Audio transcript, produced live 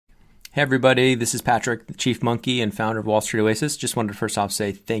Hey everybody, this is Patrick, the Chief Monkey and founder of Wall Street Oasis. Just wanted to first off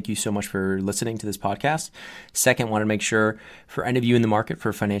say thank you so much for listening to this podcast. Second, want to make sure for any of you in the market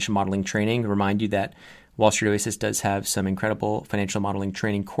for financial modeling training, remind you that Wall Street Oasis does have some incredible financial modeling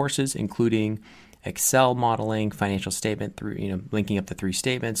training courses, including Excel modeling, financial statement through, linking up the three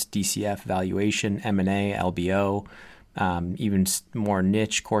statements, DCF, valuation, M&A, LBO, even more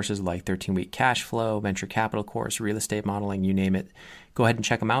niche courses like 13-week cash flow, venture capital course, real estate modeling, you name it. Go ahead and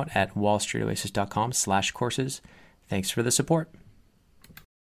check them out at wallstreetoasis.com/courses. Thanks for the support.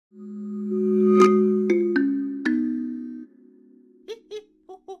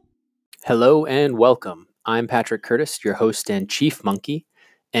 Hello and welcome. I'm Patrick Curtis, your host and Chief Monkey,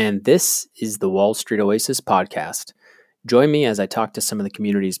 and this is the Wall Street Oasis podcast. Join me as I talk to some of the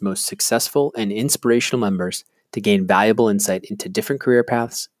community's most successful and inspirational members to gain valuable insight into different career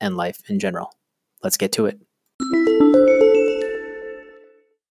paths and life in general. Let's get to it.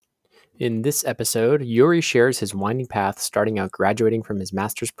 In this episode, Yuri shares his winding path starting out graduating from his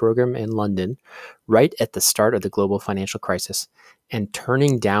master's program in London right at the start of the global financial crisis and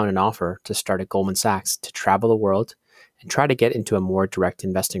turning down an offer to start at Goldman Sachs to travel the world and try to get into a more direct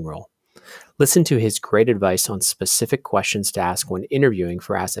investing role. Listen to his great advice on specific questions to ask when interviewing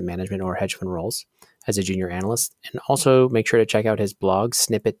for asset management or hedge fund roles as a junior analyst, and also make sure to check out his blog,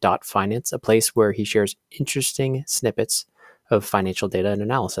 snippet.finance, a place where he shares interesting snippets of financial data and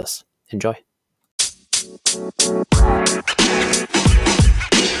analysis. Enjoy.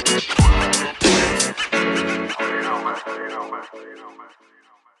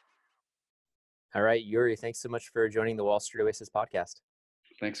 All right, Yuri, thanks so much for joining the Wall Street Oasis podcast.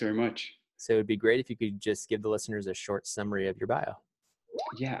 Thanks very much. So it'd be great if you could just give the listeners a short summary of your bio.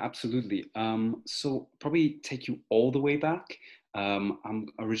 Yeah, absolutely. So probably take you all the way back. I'm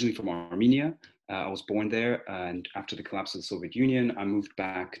originally from Armenia. I was born there, and after the collapse of the Soviet Union,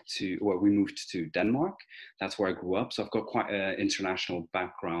 we moved to Denmark. That's where I grew up. So I've got quite an international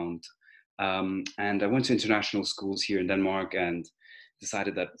background. And I went to international schools here in Denmark and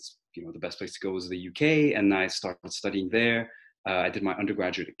decided that, the best place to go was the UK. And I started studying there. I did my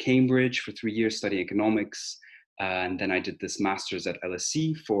undergraduate at Cambridge for 3 years studying economics. And then I did this master's at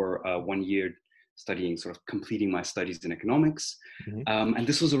LSE for 1 year studying, sort of completing my studies in economics. Mm-hmm. And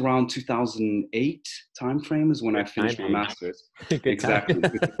this was around 2008 timeframe is when I finished my master's. Exactly.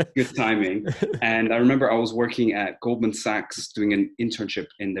 Good timing. And I remember I was working at Goldman Sachs doing an internship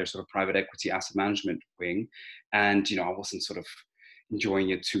in their sort of private equity asset management wing. And, I wasn't sort of enjoying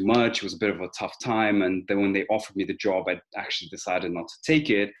it too much. It was a bit of a tough time. And then when they offered me the job, I actually decided not to take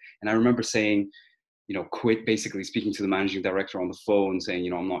it. And I remember saying, quit, basically speaking to the managing director on the phone saying,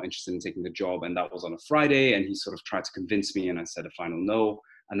 I'm not interested in taking the job. And that was on a Friday. And he sort of tried to convince me and I said a final no.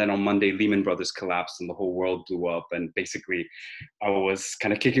 And then on Monday, Lehman Brothers collapsed and the whole world blew up. And basically I was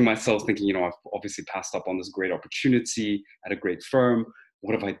kind of kicking myself thinking, I've obviously passed up on this great opportunity at a great firm.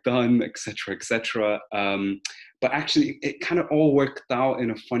 What have I done, et cetera, et cetera. But actually it kind of all worked out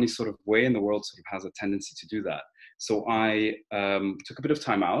in a funny sort of way. And the world sort of has a tendency to do that. So I took a bit of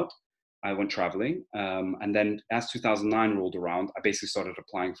time out. I went traveling. And then as 2009 rolled around, I basically started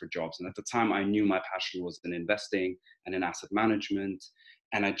applying for jobs. And at the time, I knew my passion was in investing and in asset management.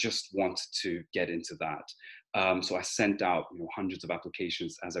 And I just wanted to get into that. So I sent out hundreds of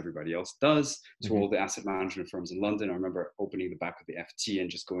applications, as everybody else does, to all the asset management firms in London. I remember opening the back of the FT and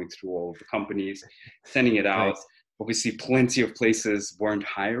just going through all of the companies, sending it out. Nice. Obviously, plenty of places weren't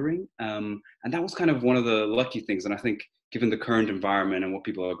hiring. And that was kind of one of the lucky things. And I think given the current environment and what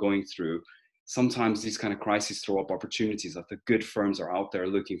people are going through, sometimes these kind of crises throw up opportunities that the good firms are out there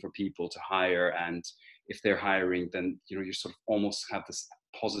looking for people to hire. And if they're hiring, then, you sort of almost have this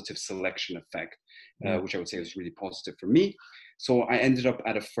positive selection effect, which I would say was really positive for me. So I ended up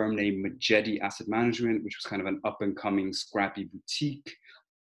at a firm named Majetti Asset Management, which was kind of an up and coming scrappy boutique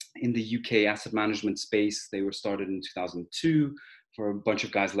in the UK asset management space. They were started in 2002 for a bunch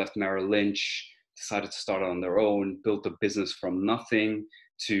of guys left Merrill Lynch, decided to start on their own, built a business from nothing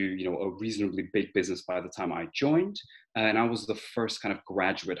to, a reasonably big business by the time I joined. And I was the first kind of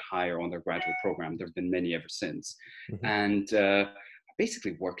graduate hire on their graduate program. There have been many ever since. Mm-hmm. And I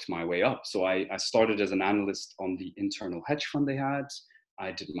basically worked my way up. So I started as an analyst on the internal hedge fund they had.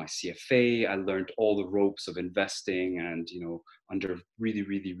 I did my CFA. I learned all the ropes of investing and, under really,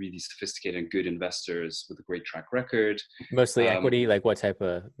 really, really sophisticated and good investors with a great track record. Mostly equity, like what type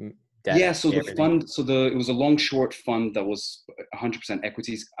of data? Yeah, so the fund, it was a long short fund that was 100%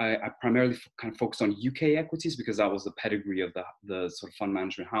 equities. I primarily kind of focused on UK equities because that was the pedigree of the sort of fund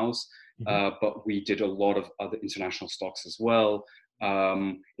management house. Mm-hmm. But we did a lot of other international stocks as well.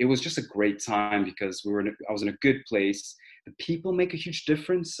 It was just a great time because I was in a good place. the people make a huge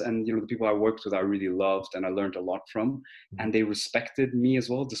difference. And, the people I worked with, I really loved and I learned a lot from, and they respected me as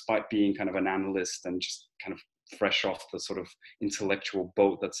well, despite being kind of an analyst and just kind of fresh off the sort of intellectual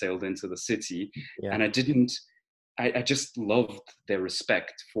boat that sailed into the city. Yeah. And I just loved their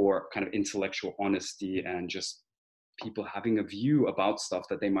respect for kind of intellectual honesty and just people having a view about stuff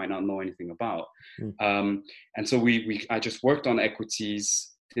that they might not know anything about. Mm. And so I just worked on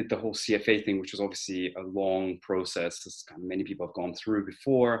equities, did the whole CFA thing, which was obviously a long process, as kind of many people have gone through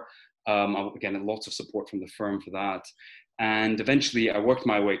before. Again, lots of support from the firm for that. And eventually I worked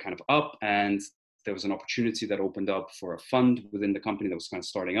my way kind of up, and there was an opportunity that opened up for a fund within the company that was kind of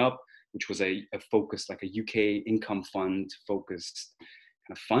starting up, which was a focused, like a UK income fund focused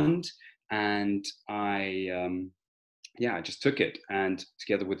kind of fund. And I just took it, and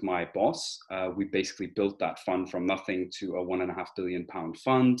together with my boss, we basically built that fund from nothing to a £1.5 billion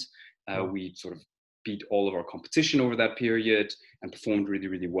fund. We sort of beat all of our competition over that period and performed really,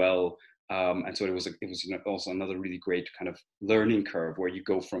 really well. And so it was also another really great kind of learning curve where you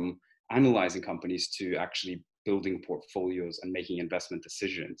go from analyzing companies to actually building portfolios and making investment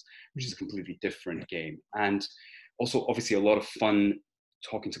decisions, which is a completely different game. And also, obviously, a lot of fun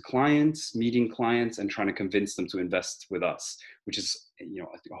talking to clients, meeting clients, and trying to convince them to invest with us, which is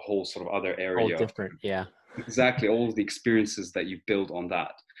a whole sort of other area. All different, yeah. Exactly, all of the experiences that you build on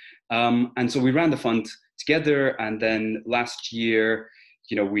that. And so we ran the fund together, and then last year,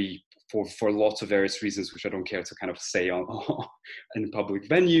 we for lots of various reasons, which I don't care to kind of say on in a public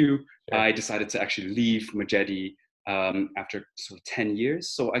venue, Sure. I decided to actually leave Mejeti after sort of 10 years.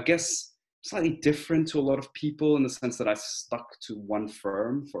 So I guess slightly different to a lot of people in the sense that I stuck to one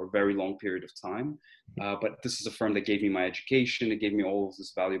firm for a very long period of time. But this is a firm that gave me my education. It gave me all of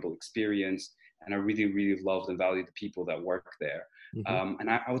this valuable experience. And I really, really loved and valued the people that work there. Mm-hmm. And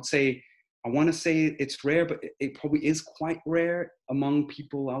I would say, I want to say it's rare, but it probably is quite rare among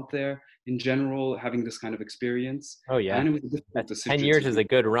people out there in general having this kind of experience. Oh, yeah. And it was a difficult decision. 10 years is a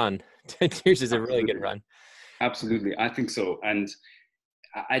good run. 10 years is a really good run. Absolutely. I think so. And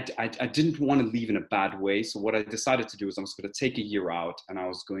I didn't want to leave in a bad way. So what I decided to do is I was going to take a year out, and I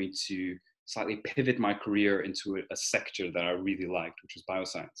was going to slightly pivot my career into a sector that I really liked, which was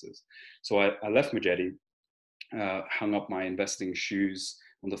biosciences. So I left Mejeti, hung up my investing shoes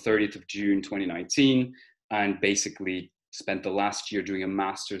on the 30th of June, 2019, and basically spent the last year doing a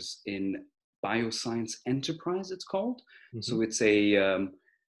master's in bioscience enterprise, it's called. Mm-hmm. So it's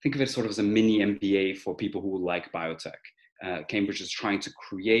think of it sort of as a mini MBA for people who like biotech. Cambridge is trying to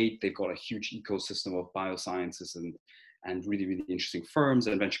create. They've got a huge ecosystem of biosciences and really, really interesting firms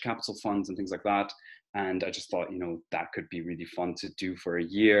and venture capital funds and things like that. And I just thought, that could be really fun to do for a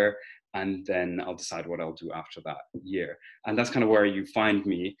year. And then I'll decide what I'll do after that year. And that's kind of where you find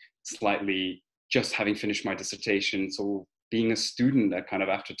me, slightly just having finished my dissertation. So being a student that kind of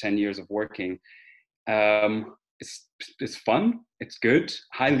after 10 years of working, it's fun. It's good.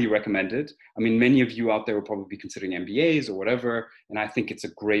 Highly recommended. I mean, many of you out there will probably be considering MBAs or whatever. And I think it's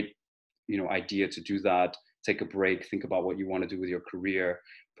a great, idea to do that. Take a break, think about what you want to do with your career.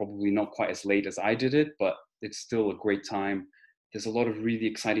 Probably not quite as late as I did it, but it's still a great time. There's a lot of really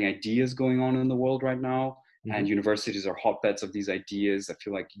exciting ideas going on in the world right now. Mm-hmm. And universities are hotbeds of these ideas. I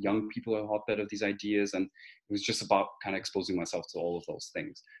feel like young people are a hotbed of these ideas. And it was just about kind of exposing myself to all of those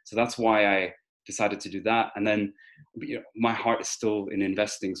things. So that's why I decided to do that. And then, my heart is still in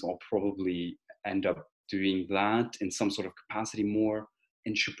investing. So I'll probably end up doing that in some sort of capacity, more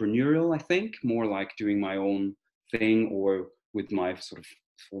entrepreneurial, I think, more like doing my own thing or with my sort of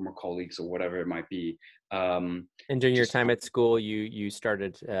former colleagues or whatever it might be. And during your time at school, you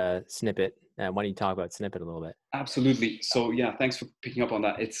started Snippet. Why don't you talk about Snippet a little bit? Absolutely. So yeah, thanks for picking up on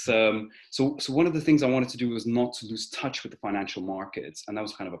that. It's so one of the things I wanted to do was not to lose touch with the financial markets, and that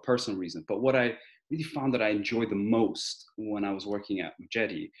was kind of a personal reason. But what I really found that I enjoyed the most when I was working at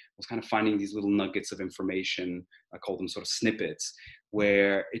Mejeti was kind of finding these little nuggets of information. I call them sort of snippets,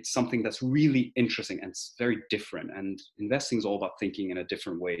 where it's something that's really interesting and it's very different. And investing is all about thinking in a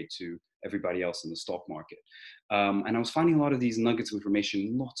different way to everybody else in the stock market. And I was finding a lot of these nuggets of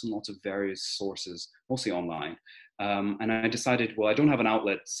information, lots and lots of various sources, mostly online. And I decided, well, I don't have an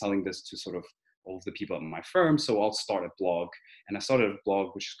outlet selling this to sort of all of the people at my firm, so I'll start a blog. And I started a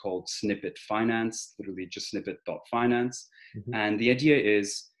blog which is called Snippet Finance, literally just snippet.finance. Mm-hmm. And the idea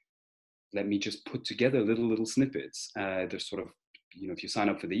is, let me just put together little snippets. There's sort of, if you sign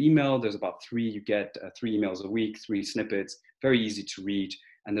up for the email, there's about you get 3 emails a week, 3 snippets, very easy to read.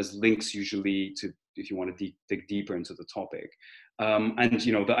 And there's links usually to, if you want to dig deeper into the topic. And,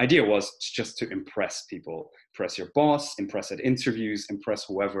 the idea was just to impress people, impress your boss, impress at interviews, impress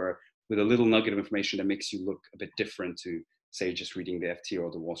whoever with a little nugget of information that makes you look a bit different to, say, just reading the FT or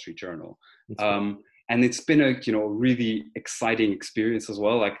the Wall Street Journal. That's great. And it's been a really exciting experience as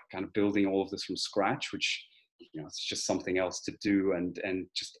well, like kind of building all of this from scratch, which it's just something else to do, and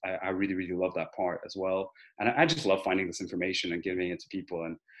just I really really love that part as well. And I just love finding this information and giving it to people,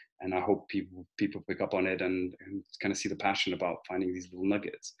 and I hope people pick up on it and kind of see the passion about finding these little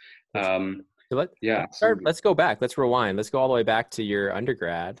nuggets. So Yeah, let's start. absolutely. Let's go back. Let's rewind. Let's go all the way back to your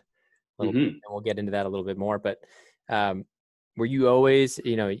undergrad a little bit, Mm-hmm. and we'll get into that a little bit more. But were you always,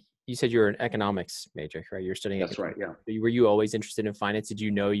 you said you were an economics major, right? You're studying That's economics. right. Yeah. Were you always interested in finance? Did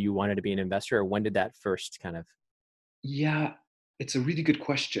you know you wanted to be an investor, or when did that first kind of Yeah, it's a really good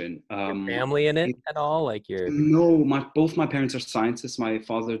question. your family in it It, at all? Like your no, both my parents are scientists. My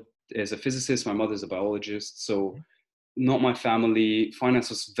father is a physicist. My mother's a biologist. So not my family. Finance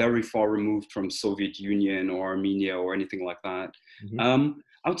was very far removed from Soviet Union or Armenia or anything like that. Mhm.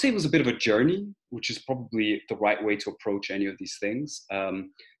 I would say it was a bit of a journey, which is probably the right way to approach any of these things.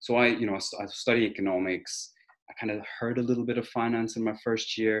 So I study economics. I kind of heard a little bit of finance in my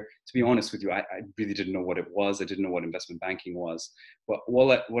first year. To be honest with you, I really didn't know what it was. I didn't know what investment banking was. But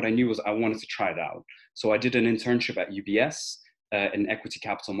what I knew was I wanted to try it out. So I did an internship at UBS in equity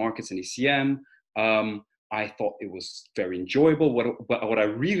capital markets and ECM. I thought it was very enjoyable. What I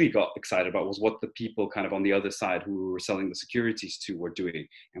really got excited about was what the people kind of on the other side who we were selling the securities to were doing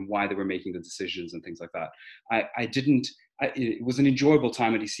and why they were making the decisions and things like that. It was an enjoyable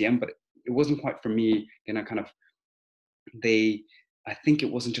time at ECM, but it wasn't quite for me. And I think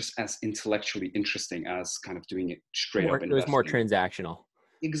it wasn't just as intellectually interesting as kind of doing it straight up it was more investing. transactional.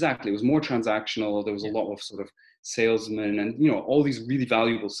 Exactly. It was more transactional. There was a Yeah. lot of sort of salesmen and, all these really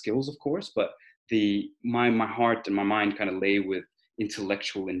valuable skills, of course, but my heart and my mind kind of lay with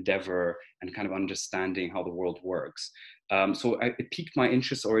intellectual endeavor and kind of understanding how the world works. It piqued my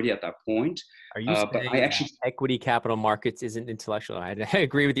interest already at that point. Are you But I saying that actually, equity capital markets isn't intellectual? I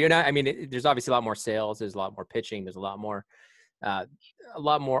agree with you. And I mean, there's obviously a lot more sales. There's a lot more pitching. There's uh, a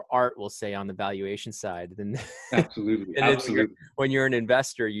lot more art, we'll say, on the valuation side than absolutely, it is absolutely. when you're an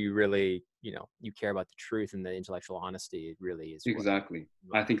investor. You really, you care about the truth and the intellectual honesty. It really is what. Exactly.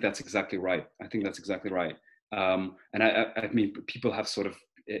 I think that's exactly right. I think that's exactly right. And I mean, people have sort of,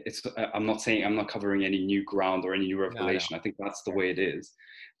 I'm not saying, I'm not covering any new ground or any new No, no. revelation. I think that's the way it is.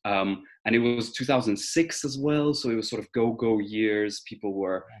 And it was 2006 as well. So it was sort of go years.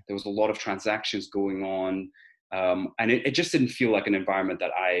 There was a lot of transactions going on. And it just didn't feel like an environment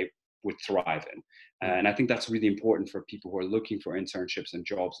that I would thrive in. Yeah. And I think that's really important for people who are looking for internships and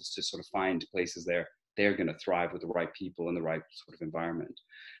jobs, is to sort of find places there they're going to thrive with the right people and the right sort of environment.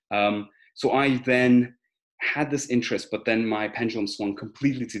 So I then had this interest, but then my pendulum swung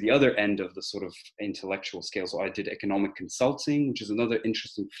completely to the other end of the sort of intellectual scale. So I did economic consulting, which is another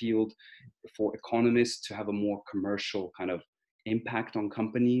interesting field for economists to have a more commercial kind of impact on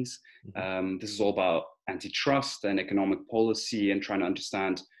companies. This is all about antitrust and economic policy and trying to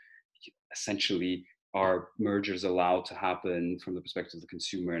understand essentially are mergers allowed to happen from the perspective of the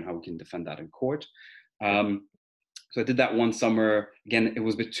consumer and how we can defend that in court. So I did that one summer. Again, it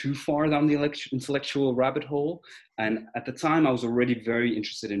was a bit too far down the intellectual rabbit hole. And at the time, I was already very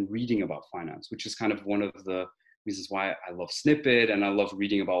interested in reading about finance, which is kind of one of the reasons why I love Snippet and I love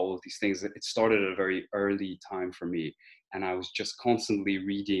reading about all of these things. It started at a very early time for me. And I was just constantly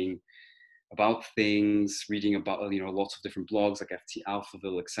reading about things, reading about lots of different blogs like FT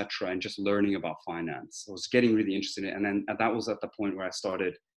Alphaville, etc., and just learning about finance. I was getting really interested in it, and then that was at the point where I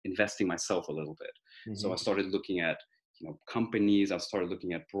started investing myself a little bit. So I started looking at companies. I started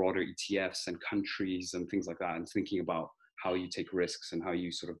looking at broader ETFs and countries and things like that, and thinking about how you take risks and how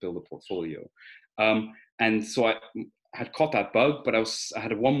you sort of build a portfolio. And so I had caught that bug, but I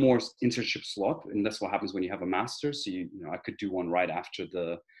had one more internship slot, and that's what happens when you have a master's. So I could do one right after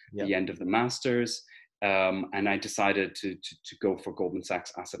the end of the master's. And I decided to go for Goldman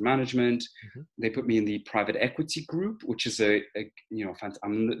Sachs Asset Management. They put me in the private equity group, which is you'll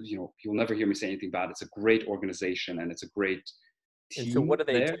never hear me say anything bad. It's a great organization and it's a great team. And so what do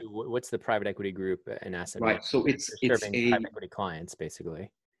they there. do? What's the private equity group in asset Right. management? So They're it's serving a private equity clients, basically.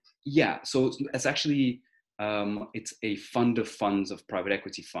 yeah. So it's actually it's a fund of funds of private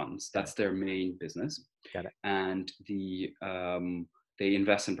equity funds. That's their main business. Got it. And they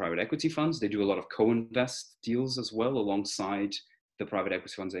invest in private equity funds. They do a lot of co-invest deals as well alongside the private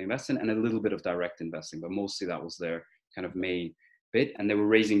equity funds they invest in, and a little bit of direct investing, but mostly that was their kind of main bit. And they were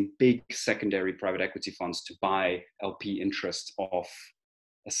raising big secondary private equity funds to buy LP interest off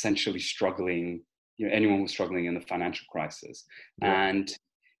essentially struggling, anyone who was struggling in the financial crisis. Yeah. And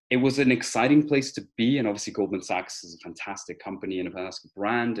it was an exciting place to be, and obviously Goldman Sachs is a fantastic company and a fantastic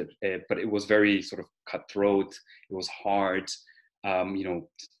brand, but it was very sort of cutthroat. It was hard. You know,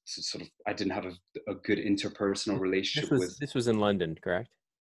 sort of, I didn't have a good interpersonal This relationship was with. this was in London, correct?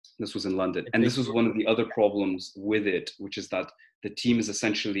 This was in London, And and so this was one of the other problems with it, which is that the team is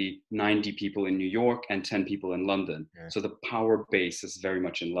essentially 90 people in New York and 10 people in London. yeah. So the power base is very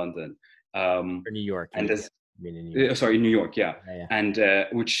much in London. Or New York, And there's you mean in New York. sorry, New York, yeah. Yeah, yeah. And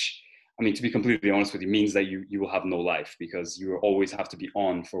which, I mean, to be completely honest with you, means that you will have no life, because you always have to be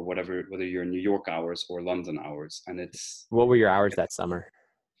on for whatever, whether you're New York hours or London hours, and it's What were your hours that summer?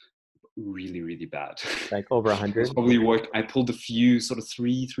 really, really bad. Like over I was 100? probably work. I pulled a few sort of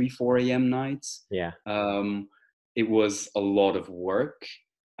 4 a.m. nights. Yeah. It was a lot of work.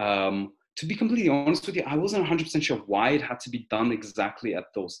 To be completely honest with you, I wasn't 100% sure why it had to be done exactly at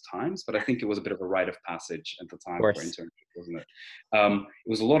those times, but I think it was a bit of a rite of passage at the Of time for course. internship, wasn't it? It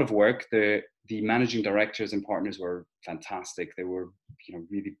was a lot of work. The managing directors and partners were fantastic. They were, you know,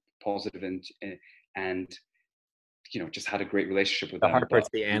 really positive and you know, just had a great relationship with The them. hard But part's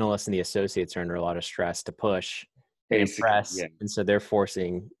the analysts and the associates are under a lot of all to push and basically, impress. yeah, And so they're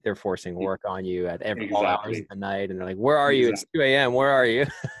forcing work on you at all hours of exactly. the night. And they're like, where are you? It's Exactly. 2 a.m. Where are you?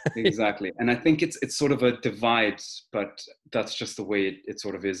 Exactly. And I think it's sort of a divide, but that's just the way it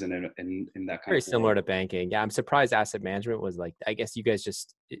sort of is in that kind Very of similar world. to banking. Yeah. I'm surprised asset management was like, I guess you guys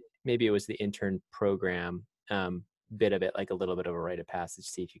maybe it was the intern program bit of it, like a little bit of a rite of passage,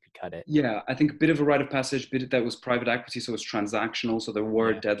 see if you could cut it. Yeah, I think a bit of a rite of passage, bit that was private equity, so it was transactional. So there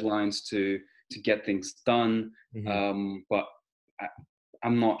were Yeah. deadlines to get things done. Mm-hmm. But I,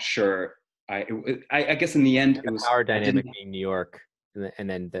 I'm not sure. I guess in the end And it the was power I dynamic didn't being New York, and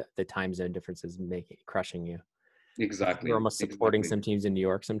then the time zone differences crushing you. You're exactly almost supporting exactly. some teams in New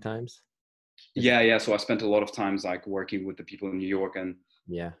York sometimes. Is it? Yeah. So I spent a lot of times like working with the people in New York, and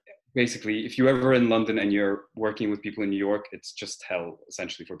Yeah, basically, if you're ever in London and you're working with people in New York, it's just hell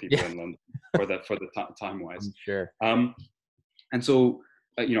essentially for people yeah, in London for the time wise. I'm sure. Um, and so,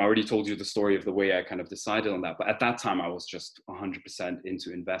 you know, I already told you the story of the way I kind of decided on that. But at that time, I was just 100%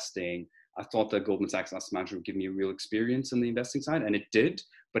 into investing. I thought that Goldman Sachs Asset Management would give me a real experience in the investing side, and it did.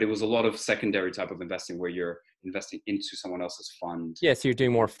 But it was a lot of secondary type of investing where you're investing into someone else's fund. Yeah, so you're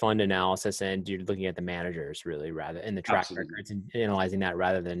doing more fund analysis and you're looking at the managers really rather and the track Absolutely. records and analyzing that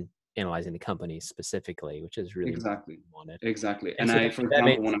rather than analyzing the company specifically, which is really what Exactly. you wanted. Exactly. And And so I, for that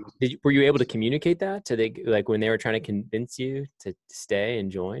made, example, when I was were you able to communicate that to like when they were trying to convince you to stay and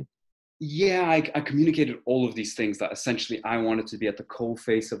join? yeah, I communicated all of these things that essentially I wanted to be at the coal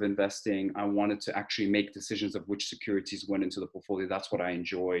face of investing. I wanted to actually make decisions of which securities went into the portfolio. That's what I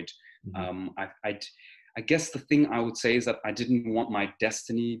enjoyed. Mm-hmm. I guess the thing I would say is that I didn't want my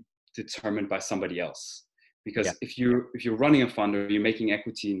destiny determined by somebody else. Yeah. Because if you're running a fund or you're making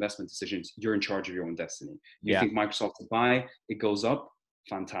equity investment decisions, you're in charge of your own destiny. You Yeah. think Microsoft will buy, it goes up,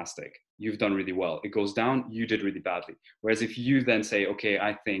 fantastic. You've done really well. It goes down, you did really badly. Whereas if you then say, okay,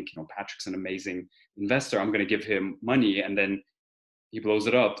 I think, you know, Patrick's an amazing investor, I'm going to give him money, and then he blows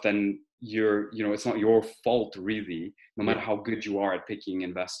it up, then you know, it's not your fault really, no Yeah. matter how good you are at picking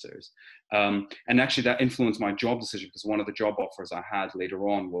investors. And actually that influenced my job decision, because one of the job offers I had later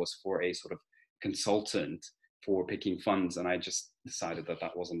on was for a sort of consultant for picking funds, and I just decided that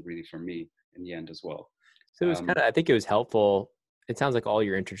that wasn't really for me in the end as well. So it was Um, I think it was helpful. It sounds like all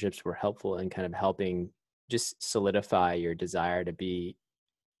your internships were helpful in kind of helping just solidify your desire to be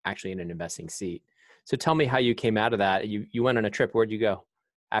actually in an investing seat. So tell me how you came out of that. You went on a trip. Where'd you go?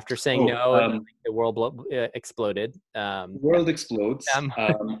 After saying oh, no and the world exploded. World explodes. Um,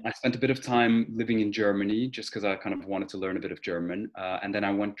 I spent a bit of time living in Germany just because I kind of wanted to learn a bit of German. And then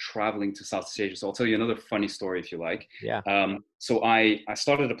I went traveling to Southeast Asia. So I'll tell you another funny story if you like. yeah. So I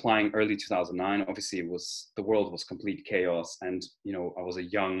started applying early 2009. Obviously, the world was complete chaos. And, you know, I was a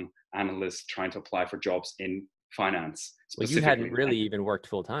young analyst trying to apply for jobs in finance Well, you hadn't specifically. really even worked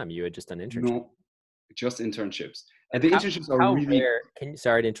full time. You had just done internship. No, just internships. And The internships are how really rare?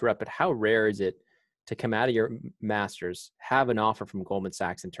 Sorry to interrupt, but how rare is it to come out of your master's, have an offer from Goldman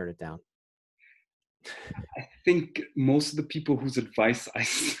Sachs, and turn it down? I think most of the people whose advice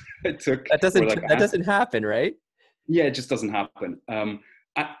I took That were doesn't like, that doesn't happen, right? yeah, it just doesn't happen.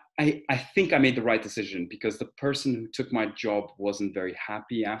 I think I made the right decision, because the person who took my job wasn't very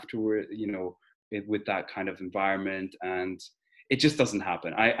happy afterward, you know, with that kind of environment, and it just doesn't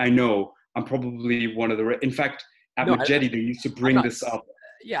happen. I know I'm probably one of in fact, at No, Majetti, they used to I'm bring not. this up.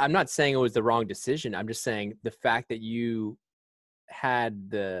 Yeah, I'm not saying it was the wrong decision. I'm just saying the fact that you had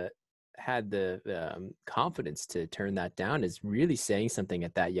the confidence to turn that down is really saying something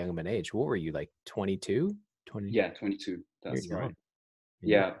at that young of an age. What were you, like 22, 20? Yeah, 22. You're That's right. young.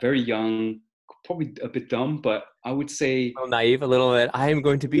 Yeah, very young, probably a bit dumb, but I would say A little naive, a little bit. I am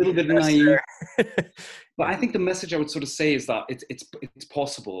going to a be an little bit naive. investor. But Yeah. I think the message I would sort of say is that it's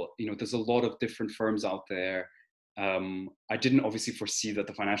possible. There's a lot of different firms out there. I didn't obviously foresee that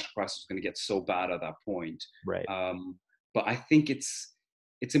the financial crisis was going to get so bad at that point. Right. Um, but I think it's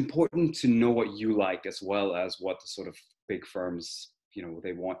important to know what you like as well as what the sort of big firms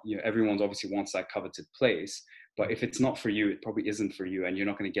they want. Everyone's obviously wants that coveted place, but if it's not for you, it probably isn't for you, and you're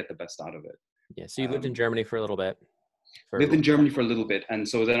not going to get the best out of it. Yeah. So you lived in Um, Germany for a little bit. Lived in Germany for a little bit, and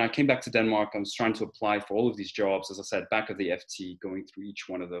so then I came back to Denmark. I was trying to apply for all of these jobs, as I said, back at the FT, going through each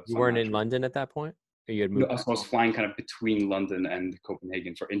one of the You weren't in financial. London at that point, or you had No, moved so back I was home? flying kind of between London and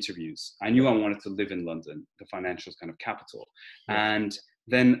Copenhagen for interviews. I knew Okay. I wanted to live in London, the financial kind of capital, Yeah. and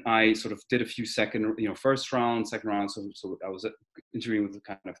then I sort of did a few first round, second round. So I was interviewing with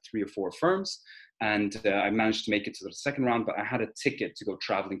kind of 3 or 4 firms, and I managed to make it to the second round. But I had a ticket to go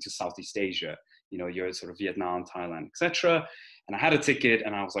traveling to Southeast Asia. You're sort of Vietnam, Thailand, etc. And I had a ticket,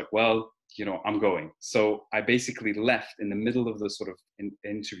 and I was like, well, I'm going. So I basically left in the middle of the sort of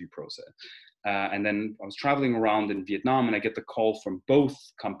interview process. And then I was traveling around in Vietnam, and I get the call from both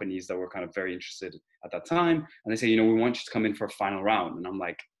companies that were kind of very interested at that time. And they say, we want you to come in for a final round. And I'm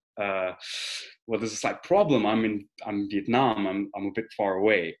like, well, there's a slight problem. I'm Vietnam. I'm a bit far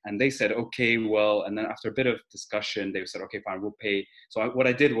away. And they said, okay, well. And then after a bit of discussion, they said, okay, fine, we'll pay. So what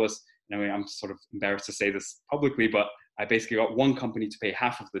I did was, I'm sort of embarrassed to say this publicly, but I basically got one company to pay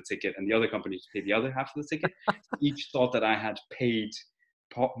half of the ticket and the other company to pay the other half of the ticket. Each thought that I had paid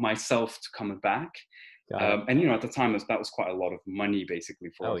myself to come back. Got it. And at the time that was quite a lot of money basically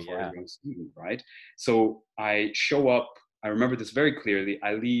Oh, for a yeah. young student, right? So I show up. I remember this very clearly.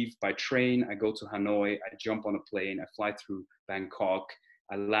 I leave by train. I go to Hanoi. I jump on a plane. I fly through Bangkok.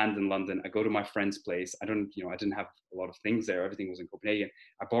 I land in London. I go to my friend's place. I didn't have a lot of things there. Everything was in Copenhagen.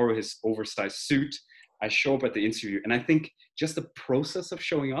 I borrow his oversized suit. I show up at the interview, and I think just the process of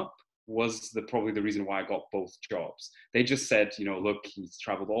showing up was probably the reason why I got both jobs. They just said, look, he's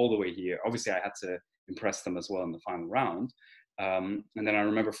traveled all the way here. Obviously, I had to impress them as well in the final round. And then I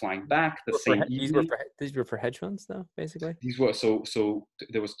remember flying back the same evening. These were for hedge funds, though, basically. These were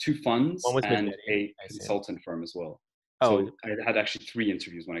there was 2 One funds was and Majetti, a I assume. consultant firm as well. Oh, So I had actually 3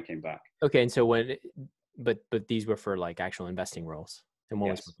 interviews when I came back. okay. And so but these were for like actual investing roles, and one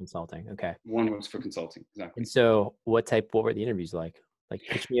was for Yes, consulting. Okay. one was for consulting, And exactly. so, what were the interviews like? Like,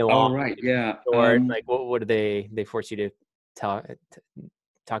 pitch me Oh along. right, yeah. Short. Like, what did they force you to talk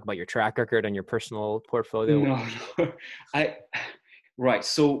talk about your track record on your personal portfolio? No, no. I right.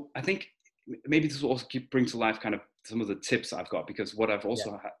 So I think maybe this will also bring to life kind of some of the tips I've got, because what I've Yeah.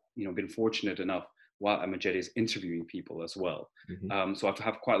 also been fortunate enough while I'm at Majetti is interviewing people as well. Hmm. So I've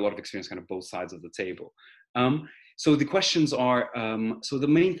have quite a lot of experience, kind of both sides of the table. Um, so the questions are, so the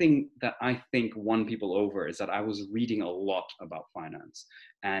main thing that I think won people over is that I was reading a lot about finance.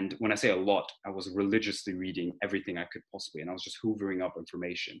 And when I say a lot, I was religiously reading everything I could possibly, and I was just hoovering up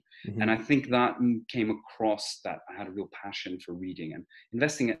information. And Hmm. I think that came across that I had a real passion for reading and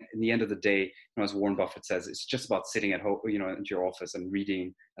investing. In the end of the day, as Warren Buffett says, it's just about sitting at home, at your office and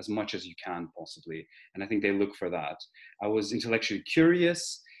reading as much as you can possibly. And I think they look for that. I was intellectually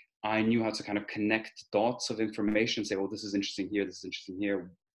curious. I knew how to kind of connect dots of information, say, well, this is interesting here, this is interesting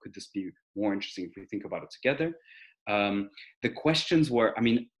here. Could this be more interesting if we think about it together? The questions were,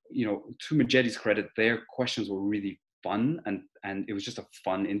 to Majetti's credit, their questions were really fun, and it was just a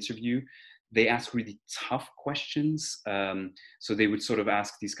fun interview. They asked really tough questions. So they would sort of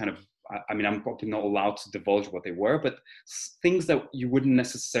ask these kind of, I'm probably not allowed to divulge what they were, but things that you wouldn't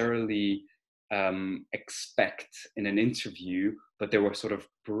necessarily expect in an interview, but they were sort of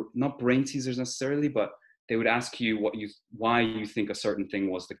not brain teasers necessarily, but they would ask you why you think a certain thing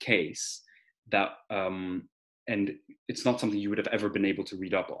was the case. And it's not something you would have ever been able to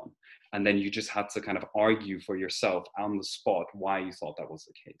read up on. And then you just had to kind of argue for yourself on the spot why you thought that was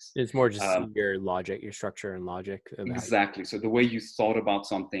the case. It's more just your logic, your structure and logic. Exactly. So the way you thought about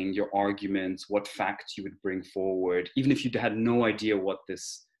something, your arguments, what facts you would bring forward, even if you had no idea what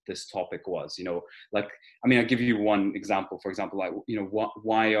this topic was, I'll give you one example. For example, like,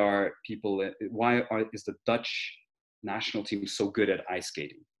 is the Dutch national team so good at ice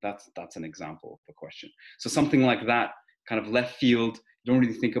skating? That's an example of a question. So something like that, kind of left field, you don't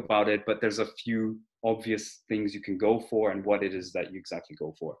really think about it, but there's a few obvious things you can go for and what it is that you exactly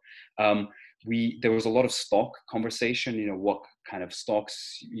go for. There was a lot of stock conversation, what kind of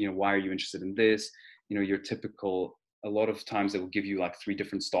stocks, why are you interested in this? Your typical, a lot of times they will give you like 3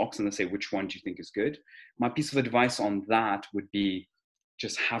 different stocks and they say, which one do you think is good? My piece of advice on that would be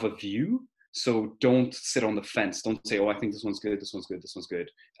just have a view. So don't sit on the fence. Don't say, oh, I think this one's good, this one's good, this one's good.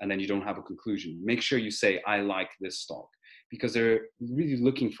 And then you don't have a conclusion. Make sure you say, I like this stock, because they're really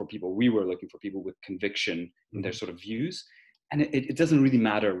looking for people. We were looking for people with conviction in their sort of views. And it doesn't really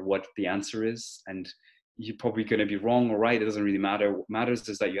matter what the answer is. And you're probably going to be wrong or right. It doesn't really matter. What matters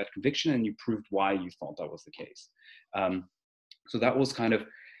is that you had conviction and you proved why you thought that was the case. So that was kind of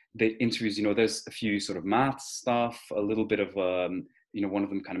the interviews. There's a few sort of math stuff, a little bit of, one of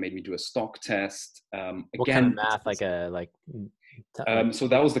them kind of made me do a stock test. What kind of math? So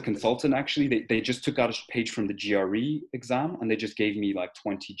that was the consultant, actually. They just took out a page from the GRE exam and they just gave me like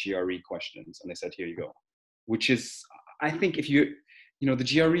 20 GRE questions. And they said, here you go, which is, I think if the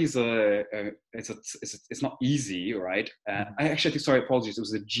GRE is it's not easy, right? I actually think, sorry, apologies. It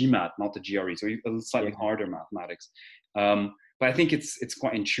was the GMAT, not the GRE. So a slightly harder mathematics. But I think it's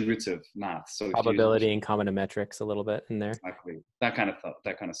quite intuitive math. So probability and combinatorics a little bit in there. Exactly. That kind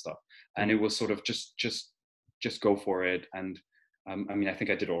of stuff. And it was sort of just go for it. And I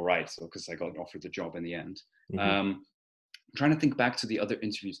think I did all right. So, because I got offered the job in the end. I'm trying to think back to the other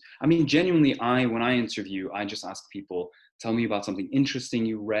interviews. Genuinely, when I interview, I just ask people, tell me about something interesting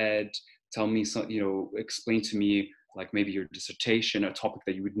you read. Tell me, explain to me, like maybe your dissertation, a topic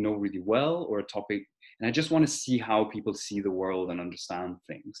that you would know really well, or a topic. And I just want to see how people see the world and understand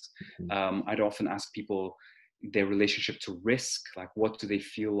things. I'd often ask people their relationship to risk, like what do they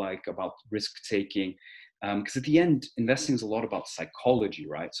feel like about risk taking? Because at the end, investing is a lot about psychology,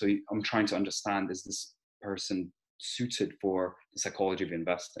 right? So I'm trying to understand, is this person suited for the psychology of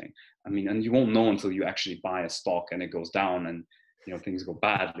investing? And you won't know until you actually buy a stock and it goes down and things go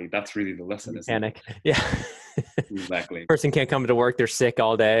badly. That's really the lesson, isn't it? Yeah. Exactly. Person can't come to work, they're sick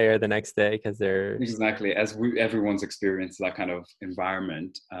all day or the next day because they're exactly, as everyone's experienced that kind of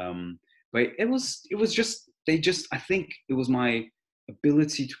environment. But it was just I think it was my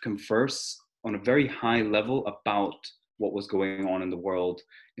ability to converse on a very high level about what was going on in the world.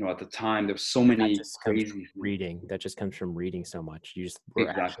 At the time there were so many crazy reading that just comes from reading so much. You just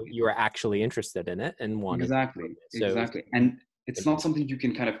were actually interested in it and wanted exactly. And it's not something you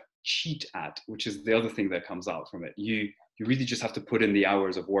can kind of cheat at, which is the other thing that comes out from it. You really just have to put in the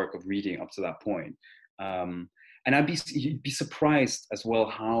hours of work of reading up to that point. And you'd be surprised as well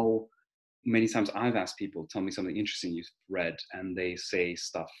how many times I've asked people, tell me something interesting you've read, and they say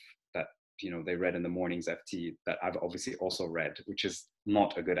stuff that they read in the morning's FT that I've obviously also read, which is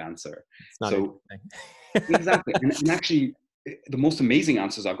not a good answer. So exactly. And actually the most amazing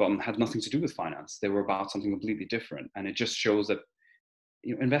answers I've gotten had nothing to do with finance. They were about something completely different. And it just shows that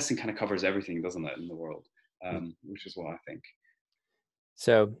investing kind of covers everything, doesn't it, in the world, which is what I think.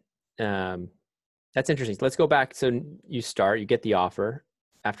 So that's interesting. So let's go back. So you get the offer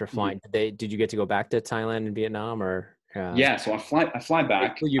after flying. Did you get to go back to Thailand and Vietnam, or? Yeah, so I fly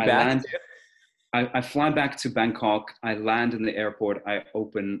back. I fly back to Bangkok. I land in the airport. I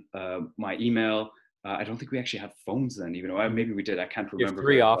open my email. I don't think we actually had phones then, even though maybe we did. I can't remember. You have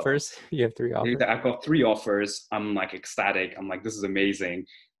 3 offers. You have 3 offers. I've got 3 offers. I'm like ecstatic. I'm like, this is amazing.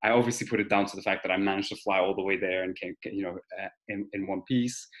 I obviously put it down to the fact that I managed to fly all the way there and came, in one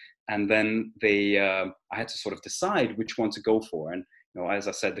piece. And then I had to sort of decide which one to go for. And as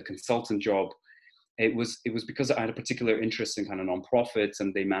I said, the consultant job, it was because I had a particular interest in kind of nonprofits,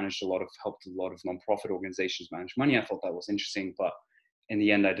 and they helped a lot of nonprofit organizations manage money. I thought that was interesting, but in the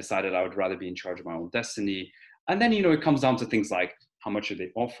end, I decided I would rather be in charge of my own destiny. And then, it comes down to things like, how much are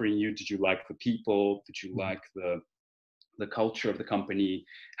they offering you? Did you like the people? Did you like the culture of the company?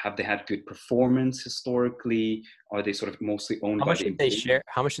 Have they had good performance historically? Are they sort of mostly owned by the employees?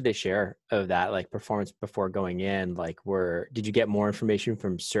 How much did they share of that, like performance before going in? Like, did you get more information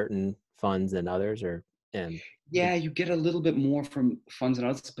from certain funds than others, Yeah, you get a little bit more from funds and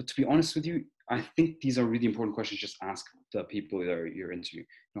others, but to be honest with you, I think these are really important questions. Just ask the people that you're interviewing.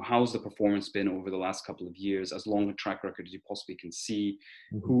 How's the performance been over the last couple of years? As long a track record as you possibly can see.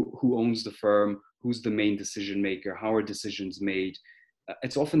 Who owns the firm? Who's the main decision maker? How are decisions made?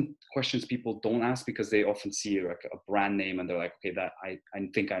 It's often questions people don't ask because they often see like a brand name and they're like, okay, that I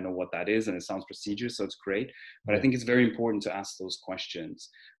think I know what that is, and it sounds prestigious, so it's great. But I think it's very important to ask those questions,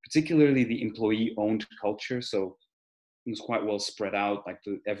 particularly the employee-owned culture. So it was quite well spread out. Like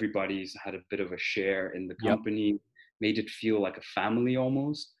everybody's had a bit of a share in the company, made it feel like a family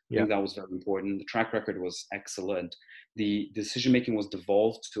almost. I think that was very important. The track record was excellent. The decision-making was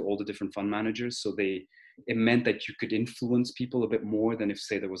devolved to all the different fund managers. So it meant that you could influence people a bit more than if,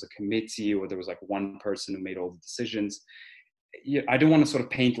 say, there was a committee or there was like one person who made all the decisions. I don't want to sort of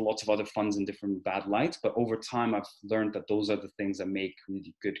paint lots of other funds in different bad lights, but over time I've learned that those are the things that make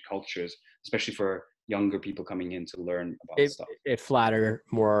really good cultures, especially for younger people coming in to learn about stuff. It flatter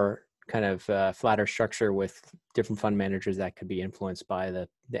more kind of flatter structure with different fund managers that could be influenced by the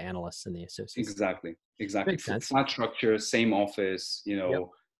analysts and the associates. Exactly. Exactly. Makes sense. Flat structure, same office, Yep.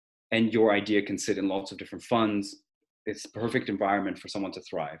 and your idea can sit in lots of different funds. It's perfect environment for someone to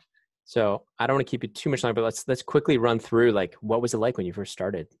thrive. So I don't want to keep you too much longer, but let's quickly run through like what was it like when you first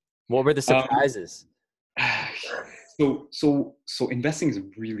started? What were the Um, surprises? so investing is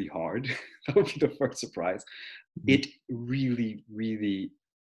really hard. That would be the first surprise. Mhm. It really, really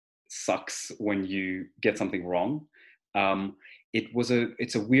sucks when you get something wrong. Um,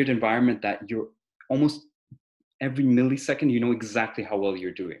 it's a weird environment that you're almost every millisecond you know exactly how well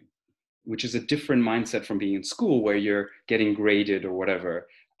you're doing, which is a different mindset from being in school where you're getting graded or whatever,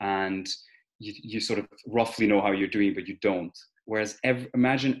 and you sort of roughly know how you're doing, but you don't. Whereas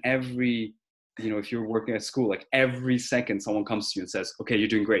imagine every, if you're working at school, like every second someone comes to you and says, okay, you're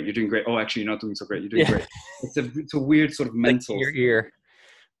doing great, you're doing great. Oh, actually, you're not doing so great, you're doing Yeah, great. It's a weird sort of like in mental your thing. ear,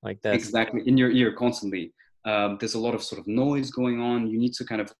 like this. Exactly, in your ear constantly. There's a lot of sort of noise going on. You need to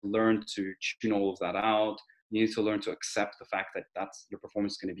kind of learn to tune all of that out. You need to learn to accept the fact that that's your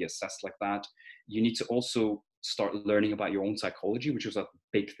performance is going to be assessed like that. You need to also start learning about your own psychology, which was a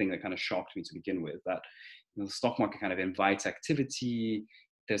big thing that kind of shocked me to begin with. That the stock market kind of invites activity.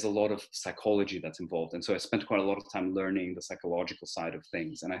 There's a lot of psychology that's involved, and so I spent quite a lot of time learning the psychological side of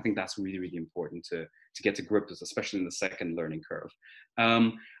things. And I think that's really, really important to get to grip with, especially in the second learning curve.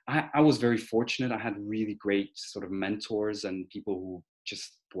 Um, I was very fortunate. I had really great sort of mentors and people who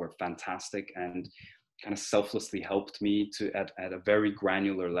just were fantastic and kind of selflessly helped me at a very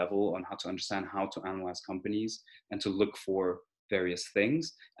granular level on how to understand how to analyze companies and to look for various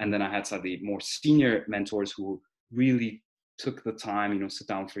things. And then I had some of the more senior mentors who really took the time, sit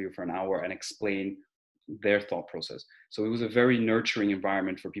down for you for an hour and explain their thought process. So it was a very nurturing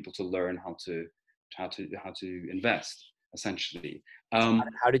environment for people to learn how to invest essentially.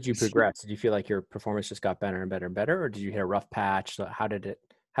 How did you progress? Did you feel like your performance just got better and better and better, or did you hit a rough patch? So how did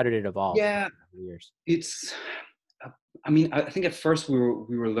it evolve Yeah, over the years? it's. I mean, I think at first we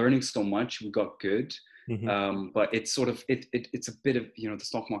were learning so much, we got good, Hmm. but it's sort of it's a bit of the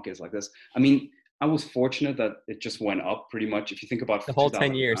stock market is like this. I mean, I was fortunate that it just went up pretty much. If you think about The whole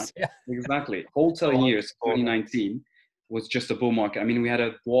 10 2009, years. Yeah. exactly, whole The 10 years, longest. 2019 was just a bull market. I mean, we had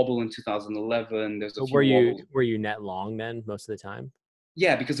a wobble in 2011. There's a But were few you wobbles. were you net long then most of the time?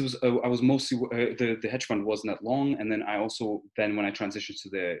 Yeah, because it was I was mostly the hedge fund wasn't that long, and then I also then when I transitioned to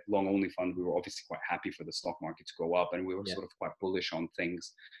the long only fund, we were obviously quite happy for the stock market to go up, and we were Yeah. sort of quite bullish on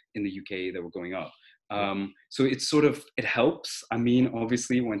things in the UK that were going up. Yeah. So it's sort of it helps. I mean,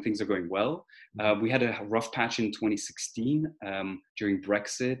 obviously when things are going well, Mhm. we had a rough patch in 2016 during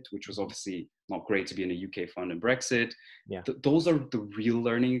Brexit, which was obviously not great to be in a UK fund in Brexit. Yeah. Those are the real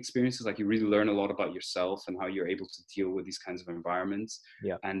learning experiences. Like you really learn a lot about yourself and how you're able to deal with these kinds of environments,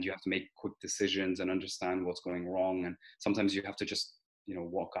 Yeah. and you have to make quick decisions and understand what's going wrong. And sometimes you have to just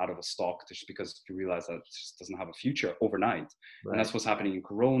walk out of a stock just because you realize that it just doesn't have a future overnight. And Right. that's what's happening in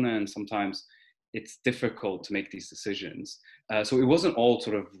Corona. And sometimes it's difficult to make these decisions. So it wasn't all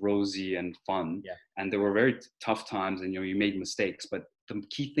sort of rosy and fun, Yeah. and there were very tough times, and you made mistakes. But the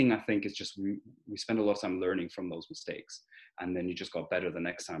key thing I think is just we spend a lot of time learning from those mistakes, and then you just got better the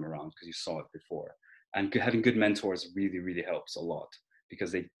next time around because you saw it before. And having good mentors really, really helps a lot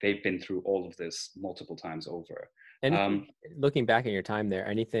because they've been through all of this multiple times over. Anything Um, looking back at your time there,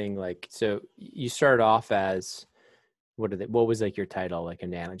 anything like so you started off as what was like your title, like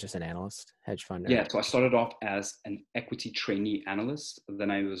just an analyst, hedge funder? yeah, so I started off as an equity trainee analyst. Then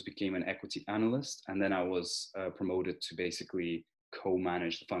I became an equity analyst, and then I was promoted to basically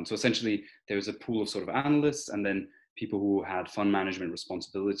co-manage the fund. So essentially, there's a pool of sort of analysts, and then people who had fund management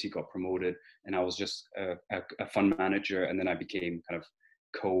responsibility got promoted, and I was just a fund manager, and then I became kind of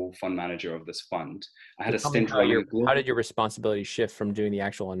co-fund manager of this fund. I So had a tell me stint running a how global. did your responsibility shift from doing the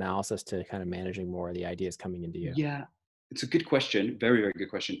actual analysis to kind of managing more of the ideas coming into you? Yeah, it's a good question. Very, very good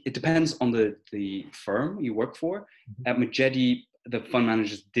question. It depends on the firm you work for. Mhm. At Magedi, the fund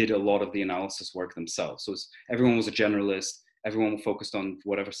managers did a lot of the analysis work themselves. So everyone was a generalist. Everyone focused on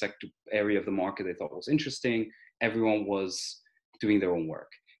whatever sector area of the market they thought was interesting. Everyone was doing their own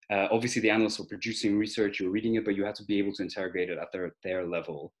work. Obviously, the analysts were producing research, you were reading it, but you had to be able to interrogate it at their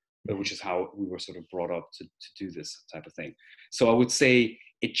level, Mhm. which is how we were sort of brought up to do this type of thing. So I would say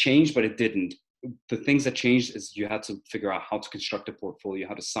it changed, but it didn't. The things that changed is you had to figure out how to construct a portfolio,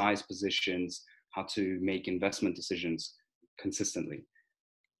 how to size positions, how to make investment decisions consistently.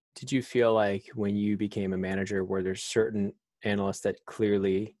 Did you feel like when you became a manager, were there certain analysts that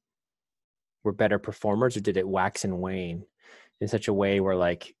clearly were better performers, or did it wax and wane in such a way where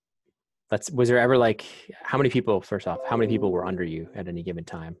like Was there ever like, how many people, first off, how many people were under you at any given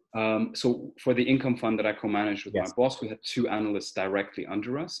time? So for the income fund that I co-managed with my Yes. boss, we had 2 analysts directly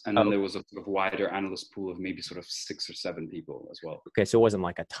under us. And then Oh, there was a sort of wider analyst pool of maybe sort of 6 or 7 people as well. okay. So it wasn't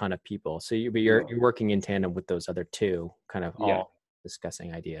like a ton of people. So you're No. working in tandem with those other two, kind of Yeah. all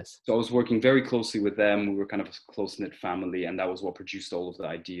discussing ideas. So I was working very closely with them. We were kind of a close-knit family, and that was what produced all of the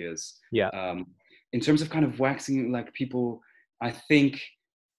ideas. Yeah. Um, in terms of kind of waxing like people, I think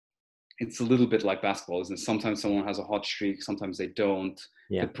it's a little bit like basketball, isn't it? Sometimes someone has a hot streak, sometimes they don't.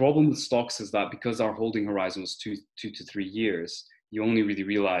 Yeah. The problem with stocks is that because our holding horizon was 2 to 3 years, you only really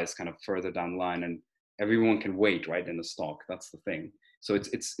realize kind of further down the line, and everyone can wait, right, in a stock. That's the thing. So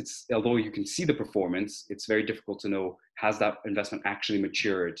it's although you can see the performance, it's very difficult to know, has that investment actually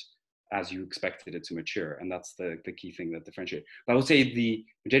matured as you expected it to mature, and that's the key thing that differentiates. But I would say the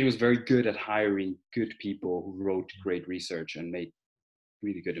Majetti was very good at hiring good people who wrote great research and made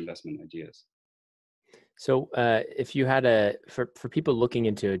really good investment ideas. So if you had for people looking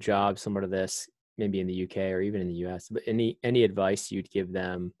into a job similar to this, maybe in the UK or even in the US, but any advice you'd give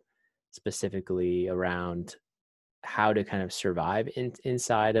them specifically around how to kind of survive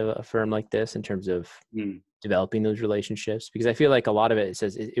inside of a firm like this in terms of developing those relationships? Because I feel like a lot of it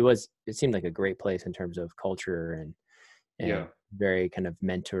says it seemed like a great place in terms of culture and Yeah, very kind of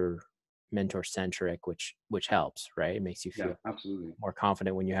mentor centric, which helps, right? It makes you yeah, feel absolutely. more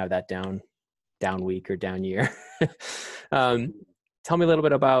confident when you have that down week or down year. Tell me a little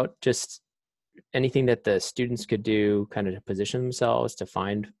bit about just anything that the students could do kind of to position themselves to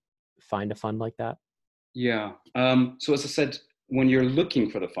find a fund like that. Yeah. So as I said, when you're looking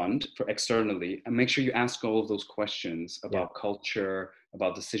for the fund for externally, and make sure you ask all of those questions Yeah. about culture,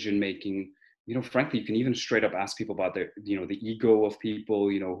 about decision making. Frankly, you can even straight up ask people about their, the ego of people.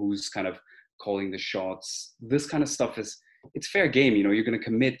 Who's kind of calling the shots. This kind of stuff it's fair game. You're going to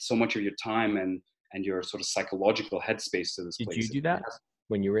commit so much of your time and your sort of psychological headspace to this Did place. you do that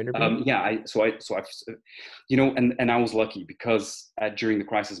when you were interviewing? Yeah, and I was lucky because during the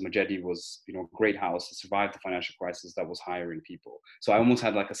crisis, Majetti was, a great house to survive the financial crisis that was hiring people. So I almost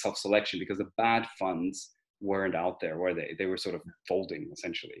had like a self-selection because the bad funds weren't out there, were they? They were sort of folding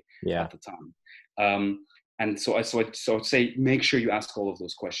essentially Yeah. at the time. And so I'd say make sure you ask all of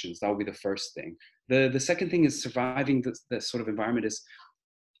those questions. That would be the first thing. The second thing is surviving the sort of environment is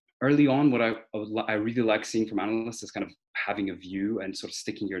early on, what I really like seeing from analysts is kind of having a view and sort of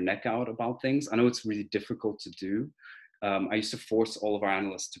sticking your neck out about things. I know it's really difficult to do. I used to force all of our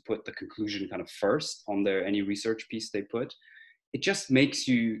analysts to put the conclusion kind of first on any research piece they put. It just makes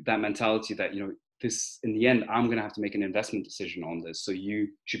you that mentality that, this, in the end, I'm going to have to make an investment decision on this. So you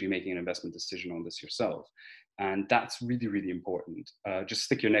should be making an investment decision on this yourself. And that's really, really important. Just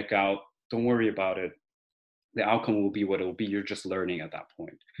stick your neck out. Don't worry about it. The outcome will be what it will be. You're just learning at that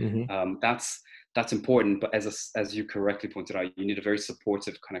point. Mm-hmm. That's important. But as you correctly pointed out, you need a very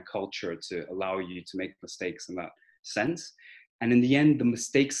supportive kind of culture to allow you to make mistakes in that sense. And in the end, the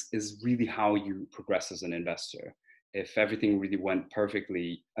mistakes is really how you progress as an investor. If everything really went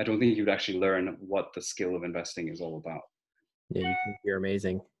perfectly, I don't think you'd actually learn what the skill of investing is all about. Yeah, you think you're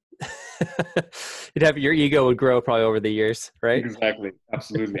amazing. You'd have your ego would grow probably over the years, right? Exactly,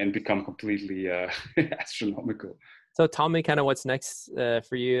 absolutely, and become completely astronomical. So tell me kind of what's next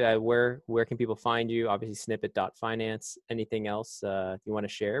for you. Where can people find you? Obviously, snippet.finance. Anything else you want to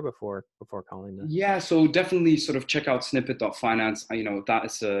share before calling them? Yeah, so definitely sort of check out snippet.finance. That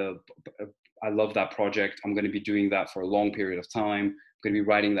is I love that project. I'm going to be doing that for a long period of time. I'm going to be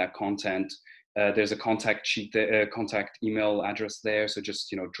writing that content. There's a contact sheet, contact email address there. So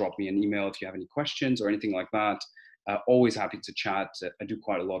just, drop me an email if you have any questions or anything like that. Always happy to chat. I do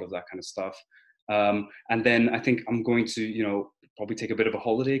quite a lot of that kind of stuff. And then I think I'm going to, probably take a bit of a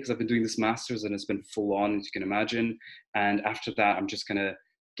holiday because I've been doing this master's and it's been full on, as you can imagine. And after that, I'm just going to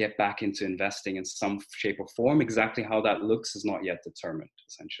get back into investing in some shape or form. Exactly how that looks is not yet determined,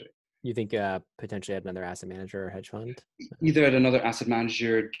 essentially. You think potentially at another asset manager or hedge fund? Either at another asset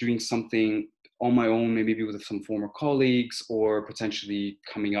manager, doing something on my own, maybe with some former colleagues, or potentially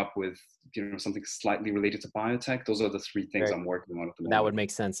coming up with something slightly related to biotech. Those are the three things I'm working on at the moment. That would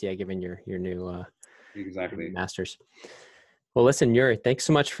make sense, yeah, given your new exactly master's. Well, listen, Yuri, thanks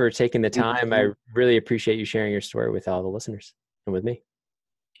so much for taking the time. I really appreciate you sharing your story with all the listeners and with me.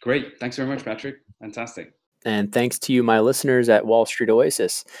 Great. Thanks very much, Patrick. Fantastic. And thanks to you, my listeners at Wall Street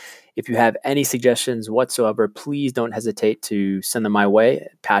Oasis. If you have any suggestions whatsoever, please don't hesitate to send them my way,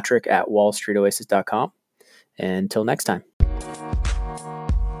 patrick@wallstreetoasis.com. Until next time.